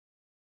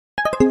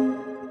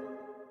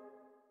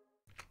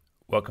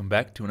Welcome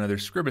back to another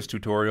Scribus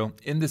tutorial.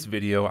 In this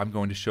video, I'm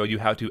going to show you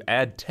how to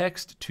add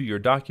text to your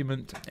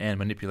document and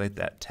manipulate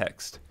that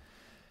text.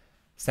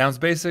 Sounds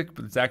basic,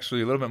 but it's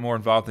actually a little bit more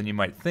involved than you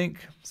might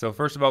think. So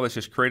first of all, let's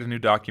just create a new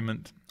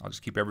document. I'll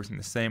just keep everything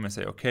the same and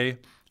say, okay,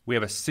 we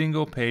have a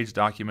single page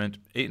document,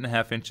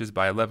 8.5 inches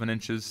by 11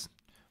 inches.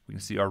 We can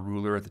see our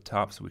ruler at the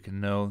top so we can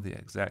know the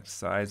exact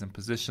size and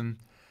position.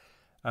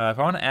 If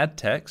I want to add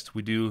text,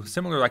 we do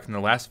similar like in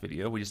the last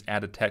video, we just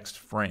add a text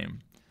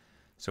frame.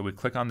 So we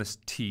click on this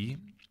T,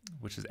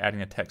 which is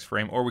adding a text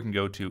frame, or we can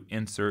go to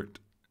Insert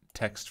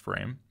Text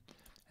Frame,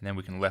 and then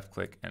we can left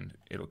click and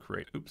it'll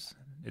create, oops,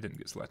 it didn't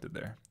get selected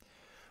there.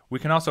 We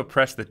can also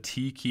press the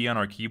T key on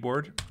our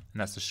keyboard,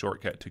 and that's the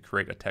shortcut to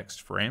create a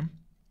text frame.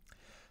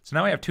 So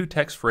now we have two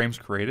text frames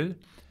created.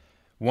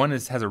 One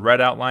has a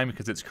red outline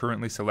because it's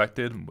currently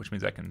selected, which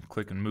means I can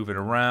click and move it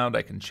around.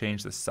 I can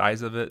change the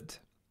size of it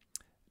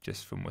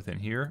just from within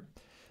here.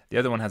 The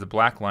other one has a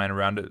black line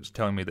around it, it's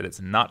telling me that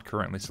it's not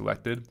currently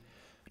selected.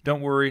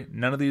 Don't worry,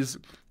 none of these,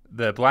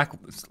 the black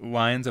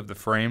lines of the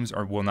frames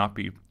will not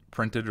be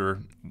printed, or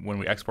when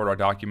we export our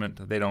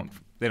document, they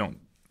don't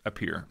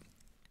appear.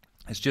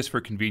 It's just for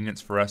convenience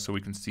for us so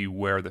we can see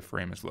where the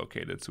frame is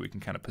located, so we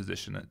can kind of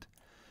position it.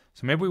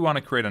 So maybe we want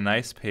to create a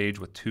nice page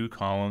with 2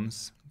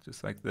 columns,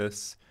 just like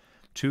this.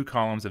 2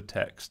 columns of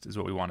text is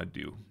what we want to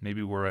do.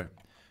 Maybe we're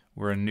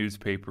a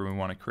newspaper and we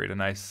want to create a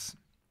nice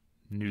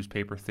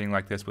newspaper thing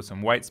like this with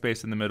some white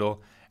space in the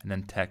middle and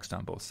then text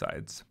on both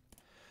sides.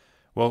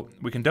 Well,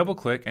 we can double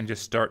click and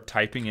just start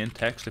typing in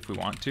text if we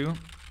want to.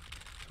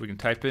 So we can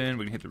type in,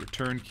 we can hit the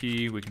return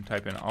key, we can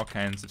type in all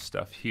kinds of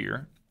stuff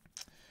here.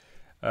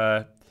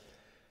 And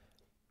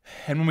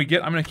when we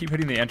get, I'm going to keep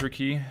hitting the enter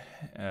key,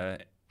 and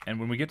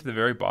when we get to the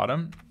very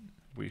bottom,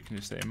 we can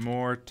just say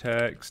more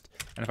text.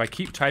 And if I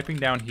keep typing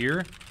down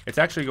here, it's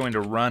actually going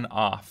to run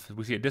off.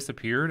 We see it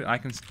disappeared, and I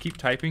can keep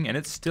typing, and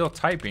it's still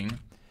typing,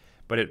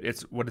 but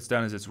what it's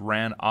done is it's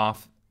ran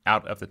off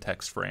out of the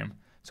text frame.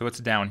 So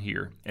it's down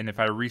here, and if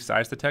I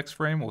resize the text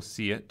frame, we'll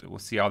see it. We'll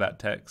see all that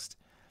text,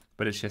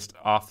 but it's just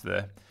off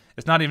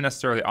it's not even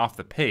necessarily off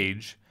the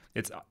page,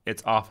 it's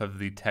off of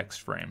the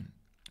text frame,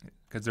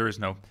 because there is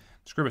no,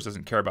 Scribus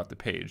doesn't care about the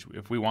page.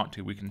 If we want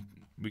to, we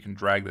can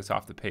drag this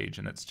off the page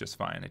and it's just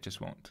fine. It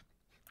just won't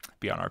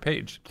be on our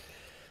page.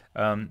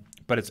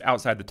 But it's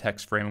outside the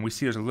text frame, and we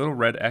see there's a little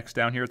red X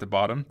down here at the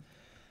bottom.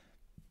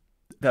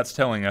 That's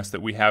telling us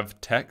that we have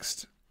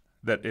text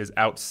that is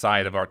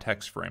outside of our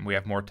text frame. We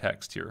have more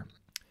text here.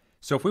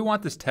 So if we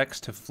want this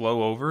text to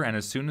flow over, and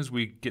as soon as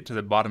we get to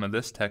the bottom of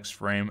this text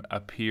frame,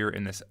 appear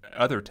in this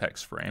other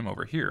text frame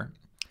over here,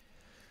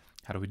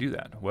 how do we do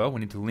that? Well,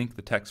 we need to link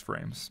the text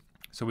frames.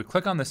 So we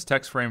click on this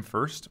text frame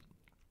first.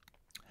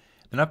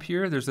 Then up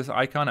here, there's this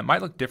icon. It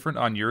might look different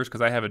on yours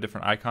because I have a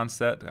different icon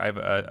set. I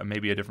have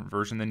maybe a different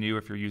version than you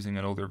if you're using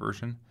an older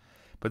version.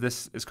 But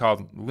this is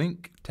called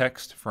Link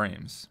Text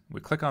Frames.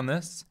 We click on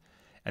this,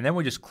 and then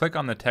we just click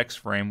on the text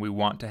frame we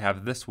want to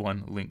have this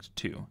one linked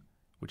to,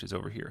 which is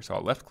over here. So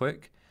I'll left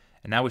click,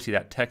 and now we see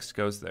that text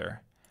goes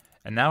there.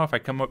 And now if I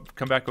come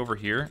back over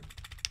here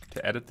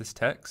to edit this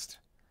text,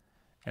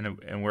 and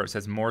where it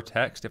says more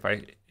text, if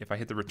I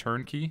hit the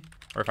return key,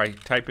 or if I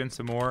type in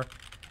some more,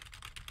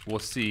 we'll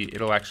see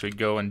it'll actually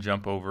go and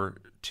jump over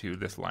to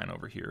this line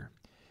over here.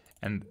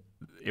 And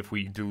if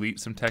we delete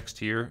some text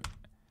here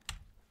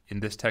in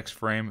this text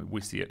frame,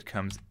 we see it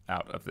comes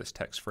out of this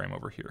text frame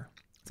over here.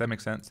 Does that make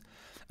sense?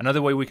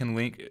 Another way we can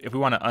link, if we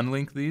want to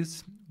unlink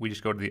these, we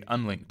just go to the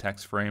unlink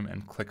text frame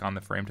and click on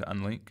the frame to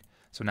unlink.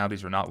 So now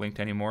these are not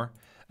linked anymore.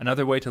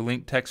 Another way to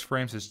link text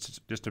frames is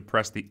just to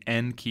press the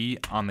N key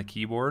on the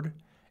keyboard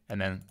and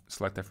then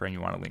select the frame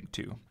you want to link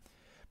to.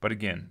 But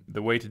again,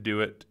 the way to do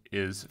it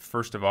is,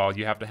 first of all,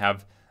 you have to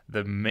have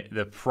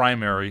the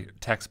primary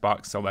text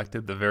box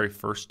selected, the very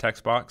first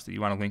text box that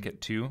you want to link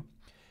it to,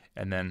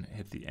 and then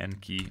hit the N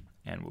key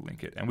and we'll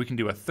link it. And we can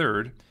do a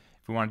third.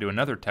 If we want to do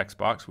another text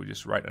box, we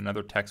just write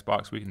another text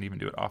box. We can even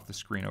do it off the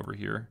screen over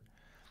here.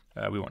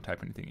 We won't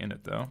type anything in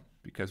it though,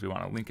 because we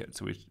want to link it.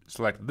 So we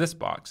select this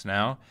box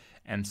now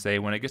and say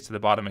when it gets to the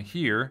bottom of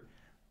here,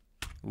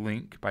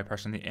 link by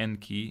pressing the N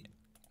key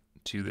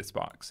to this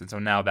box. And so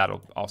now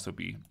that'll also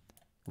be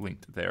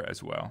linked there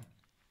as well.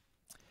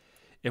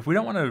 If we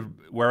don't want to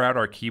wear out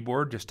our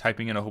keyboard just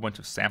typing in a whole bunch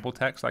of sample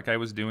text like I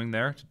was doing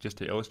there just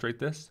to illustrate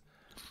this,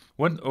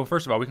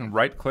 first of all, we can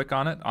right click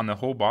on it on the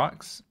whole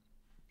box.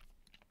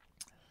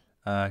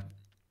 I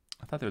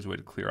thought there was a way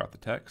to clear out the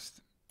text.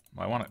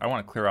 Well, I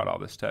want to clear out all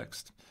this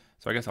text.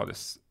 So I guess I'll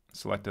just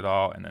select it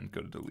all and then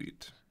go to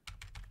delete.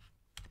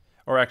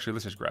 Or actually,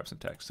 let's just grab some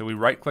text. So we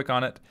right click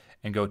on it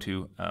and go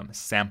to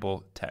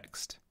sample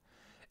text.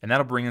 And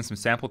that'll bring in some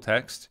sample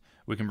text.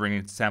 We can bring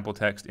in sample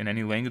text in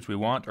any language we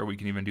want, or we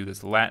can even do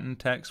this Latin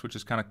text, which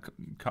is kind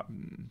of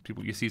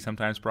people you see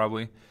sometimes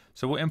probably.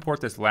 So we'll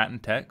import this Latin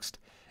text.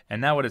 And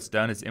now what it's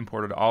done is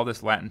imported all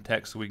this Latin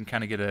text so we can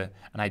kind of get an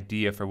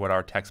idea for what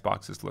our text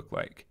boxes look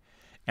like.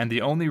 And the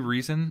only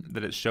reason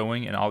that it's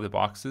showing in all the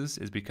boxes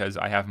is because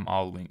I have them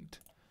all linked.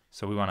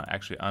 So we want to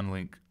actually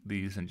unlink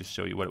these and just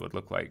show you what it would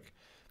look like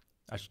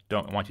I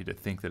don't want you to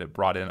think that it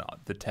brought in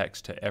the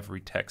text to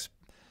every text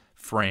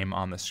frame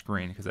on the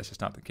screen, because that's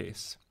just not the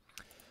case.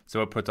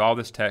 So it puts all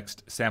this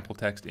text, sample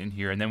text in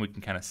here, and then we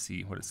can kind of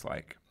see what it's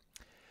like.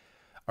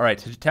 All right,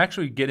 to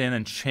actually get in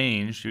and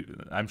change,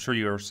 I'm sure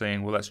you are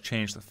saying, well, let's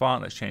change the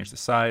font, let's change the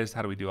size.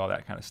 How do we do all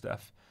that kind of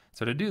stuff?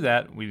 So to do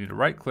that, we need to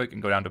right click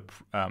and go down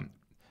to,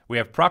 we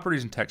have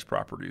properties and text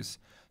properties.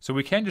 So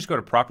we can just go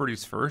to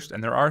properties first,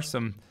 and there are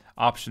some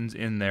options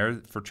in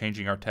there for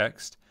changing our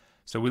text.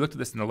 So we looked at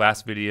this in the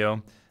last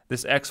video.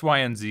 This X, Y,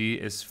 and Z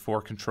is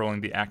for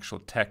controlling the actual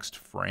text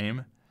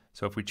frame.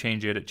 So if we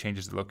change it, it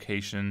changes the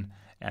location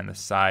and the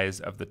size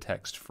of the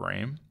text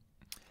frame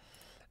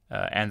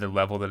and the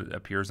level that it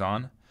appears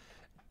on.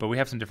 But we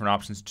have some different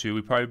options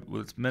too.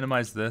 Let's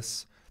minimize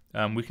this.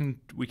 We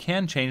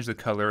can change the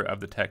color of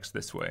the text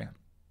this way.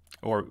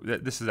 Or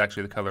this is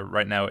actually the color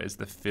right now is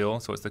the fill,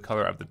 so it's the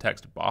color of the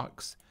text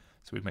box.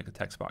 So we'd make the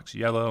text box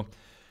yellow.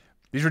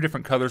 These are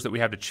different colors that we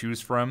have to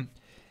choose from.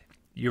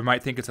 You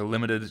might think it's a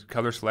limited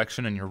color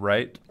selection, and you're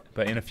right,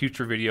 but in a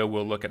future video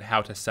we'll look at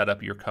how to set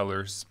up your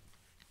colors.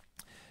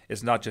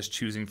 It's not just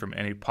choosing from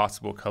any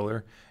possible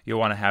color. You'll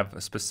want to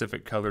have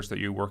specific colors that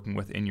you're working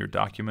with in your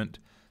document.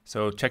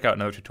 So check out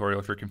another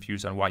tutorial if you're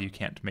confused on why you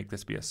can't make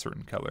this be a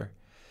certain color.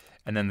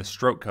 And then the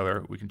stroke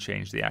color, we can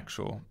change the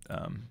actual,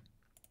 what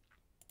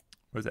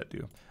does that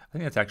do? I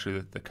think that's actually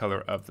the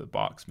color of the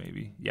box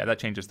maybe. Yeah, that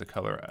changes the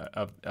color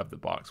of the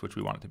box, which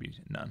we want it to be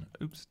none.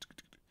 Oops.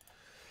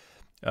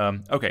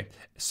 Okay,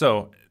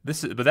 so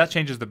but that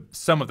changes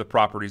some of the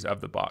properties of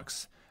the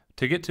box.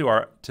 To get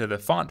to the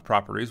font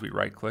properties, we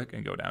right click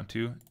and go down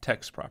to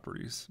text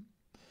properties.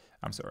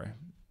 I'm sorry,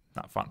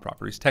 not font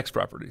properties, text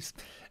properties.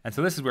 And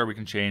so this is where we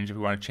can change, if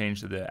we want to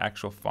change the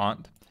actual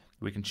font,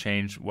 we can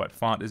change what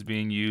font is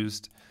being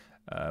used.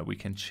 We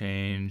can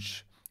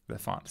change the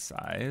font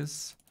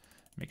size,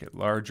 make it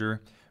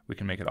larger. We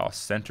can make it all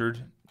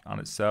centered on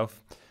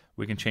itself.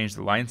 We can change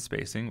the line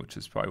spacing, which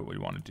is probably what we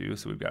want to do.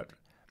 So we've got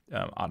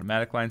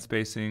automatic line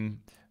spacing,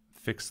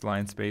 fixed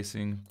line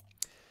spacing,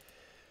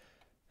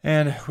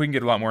 and we can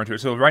get a lot more into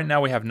it. So right now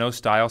we have no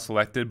style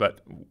selected, but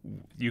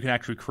you can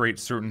actually create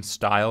certain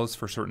styles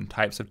for certain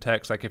types of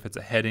text. Like if it's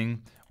a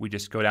heading, we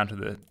just go down to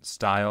the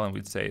style and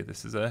we'd say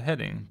this is a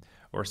heading,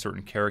 or a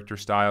certain character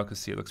style, because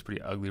see, it looks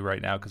pretty ugly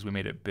right now because we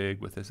made it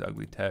big with this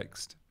ugly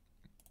text.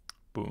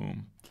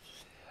 Boom.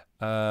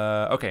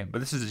 Okay,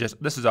 but this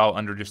is all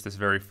under just this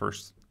very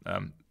first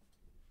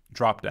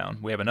drop down.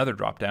 We have another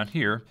drop down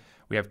here.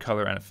 We have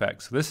color and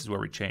effects. So this is where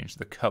we change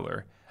the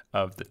color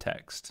of the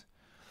text.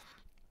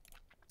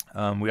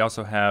 We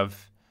also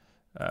have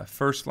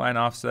first line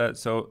offset.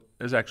 So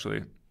there's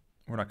actually,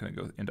 we're not going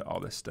to go into all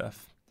this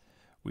stuff.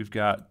 We've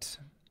got,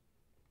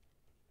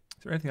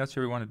 is there anything else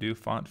here we want to do?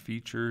 Font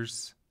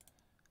features?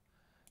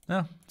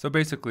 No. So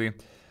basically,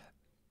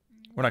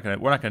 we're not going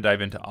to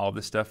dive into all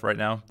this stuff right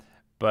now,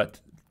 but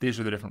these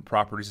are the different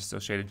properties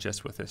associated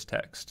just with this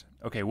text.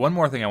 Okay, one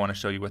more thing I want to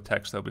show you with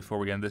text though before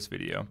we end this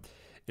video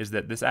is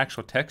that this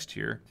actual text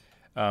here,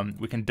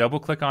 we can double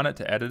click on it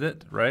to edit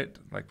it, right?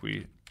 Like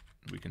we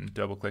can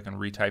double click and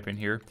retype in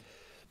here.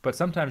 But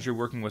sometimes you're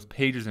working with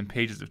pages and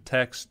pages of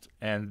text,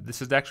 and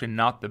this is actually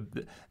not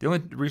the only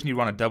reason you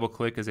want to double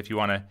click is if you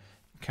want to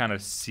kind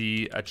of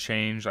see a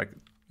change, like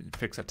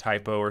fix a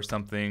typo or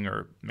something,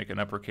 or make an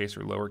uppercase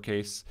or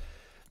lowercase.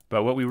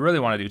 But what we really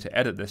want to do to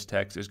edit this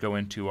text is go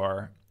into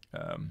our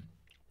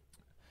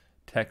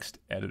text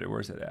editor.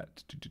 Where's it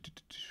at?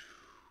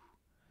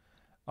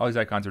 All these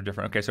icons are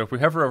different. Okay, so if we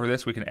hover over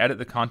this, we can edit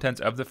the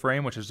contents of the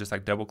frame, which is just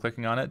like double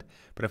clicking on it.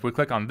 But if we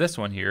click on this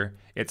one here,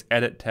 it's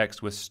edit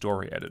text with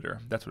story editor.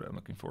 That's what I'm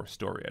looking for,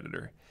 story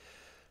editor.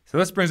 So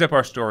this brings up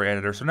our story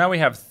editor. So now we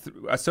have,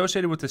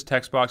 associated with this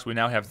text box, we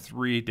now have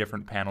 3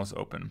 different panels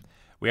open.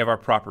 We have our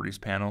properties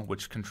panel,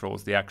 which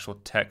controls the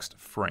actual text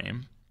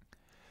frame.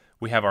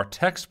 We have our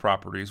text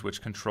properties,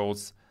 which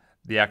controls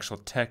the actual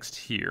text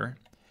here.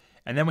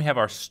 And then we have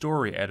our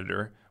story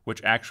editor,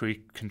 which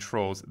actually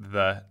controls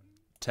the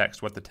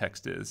text, what the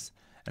text is.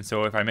 And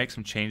so if I make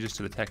some changes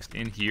to the text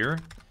in here,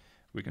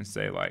 we can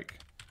say like,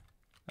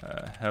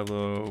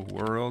 hello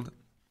world.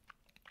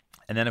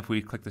 And then if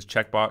we click this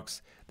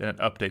checkbox, then it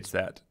updates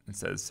that and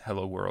says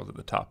hello world at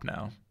the top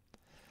now.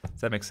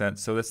 Does that make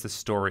sense? So that's the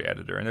story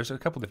editor. And there's a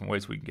couple different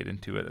ways we can get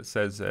into it. It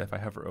says if I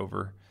hover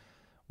over,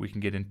 we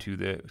can get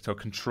into so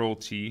Control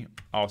T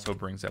also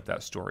brings up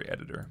that story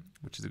editor,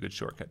 which is a good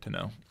shortcut to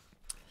know.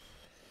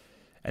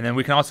 And then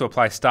we can also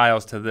apply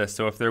styles to this.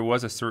 So if there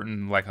was a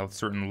certain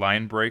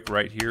line break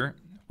right here,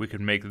 we could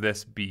make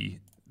this be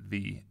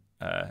the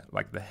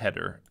like the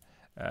header,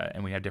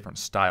 and we have different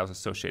styles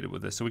associated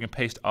with this. So we can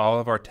paste all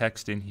of our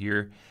text in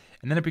here,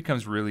 and then it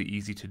becomes really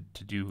easy to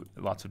do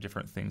lots of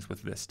different things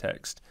with this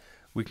text.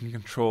 We can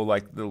control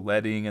like the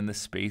leading and the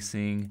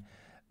spacing.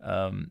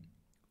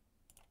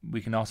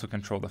 We can also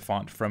control the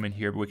font from in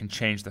here, but we can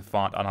change the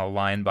font on a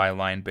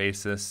line-by-line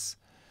basis.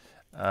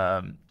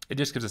 It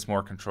just gives us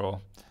more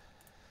control.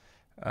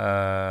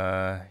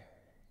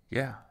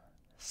 Yeah,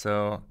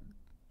 so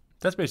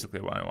that's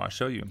basically what I want to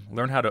show you.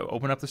 Learn how to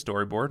open up the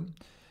storyboard,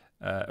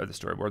 or the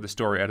storyboard, the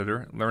story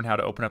editor, learn how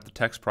to open up the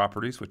text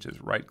properties, which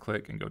is right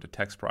click and go to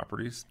text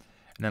properties,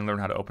 and then learn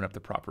how to open up the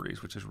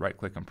properties, which is right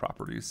click on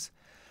properties.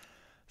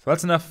 So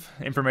that's enough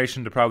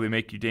information to probably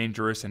make you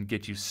dangerous and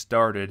get you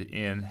started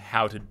in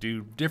how to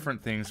do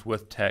different things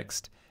with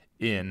text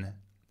in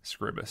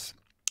Scribus.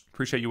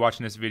 Appreciate you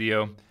watching this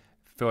video.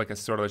 Feel like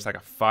it's sort of just like a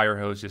fire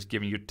hose, just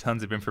giving you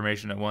tons of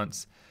information at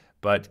once.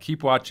 But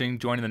keep watching,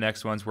 join in the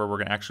next ones where we're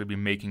going to actually be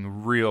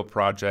making real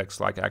projects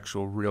like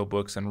actual real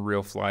books and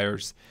real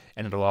flyers,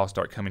 and it'll all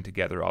start coming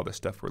together, all this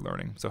stuff we're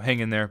learning. So hang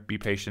in there, be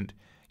patient,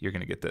 you're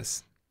going to get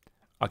this.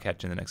 I'll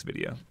catch you in the next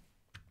video.